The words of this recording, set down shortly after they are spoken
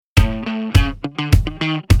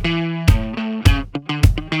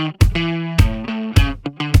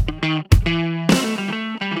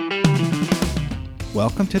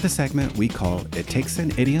Welcome to the segment we call It Takes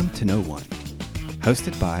an Idiom to Know One,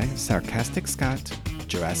 hosted by Sarcastic Scott,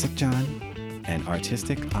 Jurassic John, and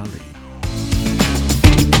Artistic Ali.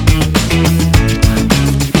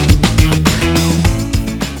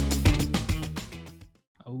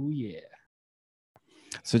 Oh, yeah.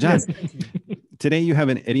 So, John, Yes, thank you. today you have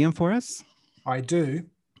an idiom for us? I do.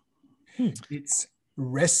 It's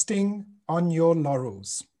resting on your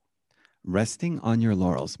laurels. Resting on your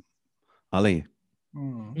laurels. Ali,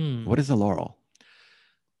 what is a laurel?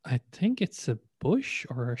 I think it's a bush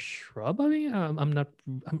or a shrub. I mean, I'm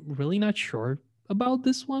really not sure about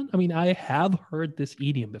this one. I mean, I have heard this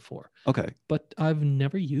idiom before, Okay. but I've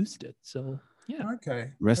never used it. So, yeah.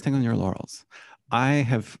 Okay. Resting on your laurels. I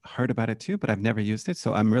have heard about it too, but I've never used it.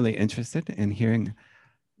 So I'm really interested in hearing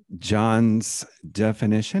John's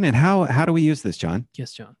definition. And how do we use this, John?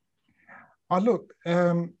 Yes, John. Look,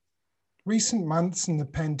 recent months and the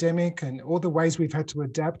pandemic and all the ways we've had to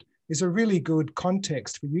adapt is a really good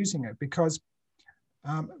context for using it, because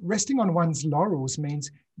resting on one's laurels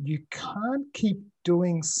means you can't keep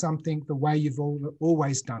doing something the way you've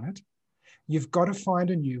always done it. You've got to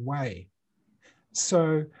find a new way.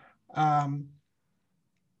 So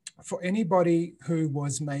for anybody who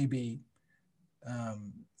was maybe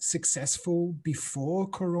successful before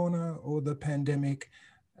Corona or the pandemic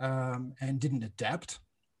and didn't adapt,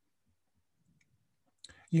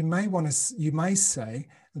 you may say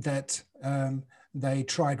that they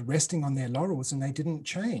tried resting on their laurels and they didn't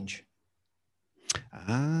change.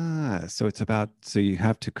 So it's about, so you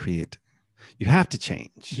have to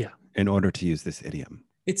change in order to use this idiom.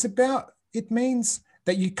 It means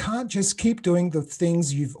that you can't just keep doing the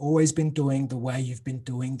things you've always been doing the way you've been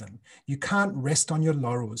doing them. You can't rest on your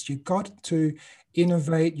laurels. You've got to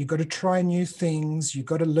innovate. You've got to try new things. You've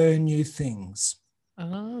got to learn new things.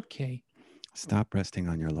 Okay. Stop resting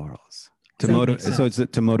on your laurels. So it's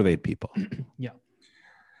to motivate people. Yeah.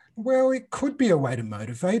 Well, it could be a way to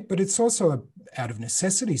motivate, but it's also out of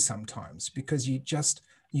necessity sometimes, because you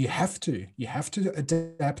have to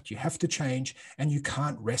adapt, you have to change, and you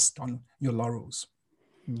can't rest on your laurels.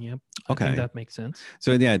 Yep. I think that makes sense.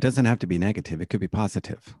 So yeah, it doesn't have to be negative. It could be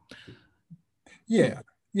positive. Yeah.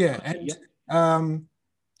 And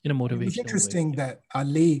in a motivational it was interesting way. that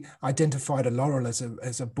Ali identified a laurel as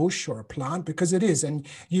a bush or a plant, because it is. And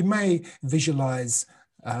you may visualize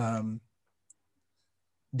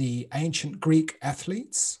the ancient Greek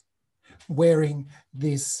athletes wearing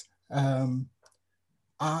this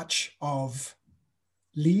arch of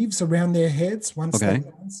leaves around their heads once they've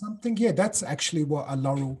done something. Yeah, that's actually what a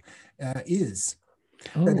laurel is.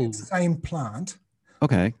 That same plant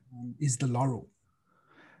is the laurel.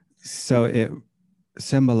 So it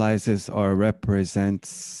symbolizes or represents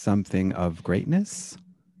something of greatness?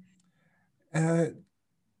 I'm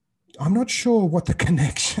not sure what the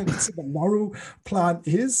connection to the laurel plant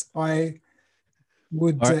is. I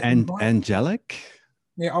would angelic?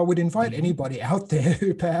 Yeah, I would invite anybody out there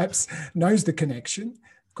who perhaps knows the connection,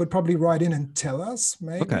 could probably write in and tell us.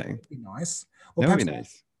 Maybe that'd be nice. Or that would be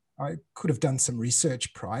nice. I could have done some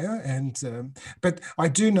research prior, but I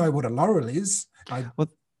do know what a laurel is.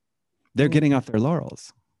 They're getting off their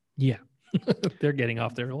laurels. Yeah, they're getting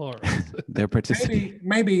off their laurels. They're participating.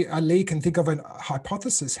 Maybe Ali can think of a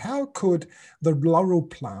hypothesis. How could the laurel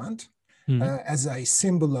plant, as a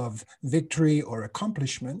symbol of victory or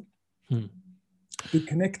accomplishment, be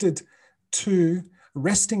connected to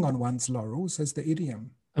resting on one's laurels as the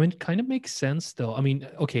idiom? I mean, it kind of makes sense, though. I mean,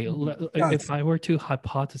 okay, if I were to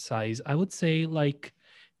hypothesize, I would say, like,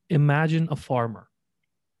 imagine a farmer,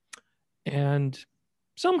 and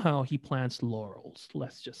somehow he plants laurels.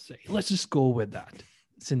 Let's just go with that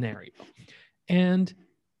scenario. And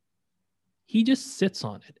he just sits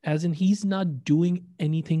on it, as in he's not doing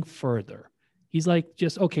anything further. He's like,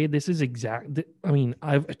 this is exact. I mean,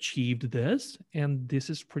 I've achieved this, and this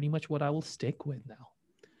is pretty much what I will stick with now.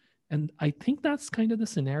 And I think that's kind of the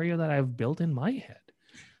scenario that I've built in my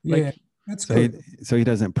head. That's good. So he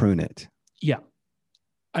doesn't prune it. Yeah.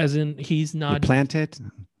 As in, he's not... You plant it.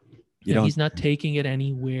 He's not taking it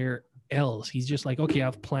anywhere else. He's just like, okay,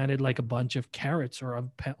 I've planted like a bunch of carrots, or I've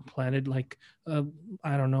planted like,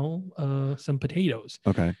 I don't know, some potatoes.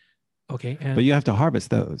 Okay. But you have to harvest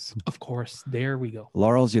those. Of course. There we go.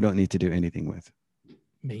 Laurels, you don't need to do anything with.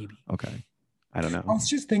 Maybe. Okay. I don't know. I was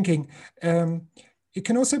just thinking, it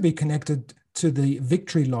can also be connected to the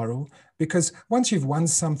victory laurel, because once you've won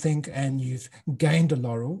something and you've gained a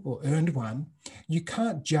laurel or earned one, you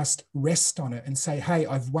can't just rest on it and say, hey,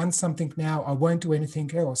 I've won something now, I won't do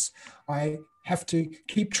anything else. I have to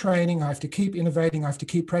keep training, I have to keep innovating, I have to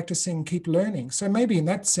keep practicing, keep learning. So maybe in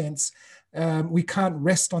that sense, we can't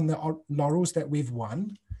rest on the laurels that we've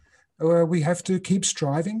won. We have to keep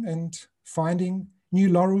striving and finding new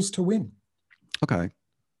laurels to win. Okay.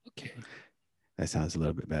 Okay. That sounds a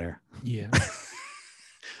little bit better. Yeah.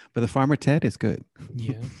 But the Farmer Ted is good.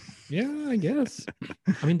 Yeah. Yeah, I guess.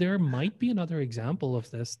 I mean, there might be another example of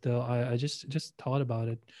this, though. I just thought about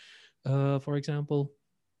it. For example,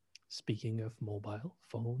 speaking of mobile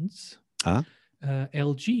phones,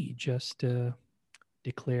 LG just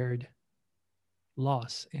declared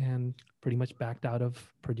loss and pretty much backed out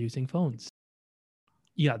of producing phones.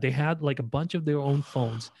 Yeah, they had like a bunch of their own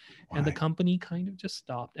phones, and the company kind of just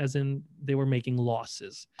stopped, as in they were making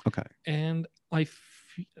losses. Okay. And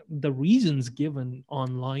the reasons given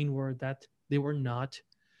online were that they were not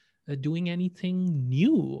doing anything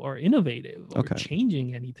new or innovative or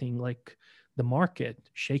changing anything, like the market,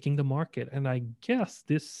 shaking the market. And I guess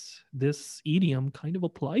this idiom kind of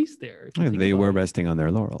applies there. They were resting on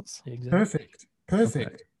their laurels. Exactly.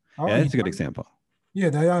 Perfect. Okay. Yeah, that's a good example. Yeah,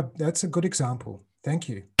 they are. That's a good example. Thank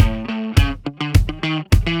you.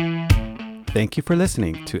 Thank you for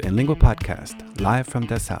listening to In Lingua Podcast, live from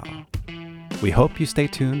Dessau. We hope you stay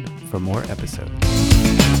tuned for more episodes.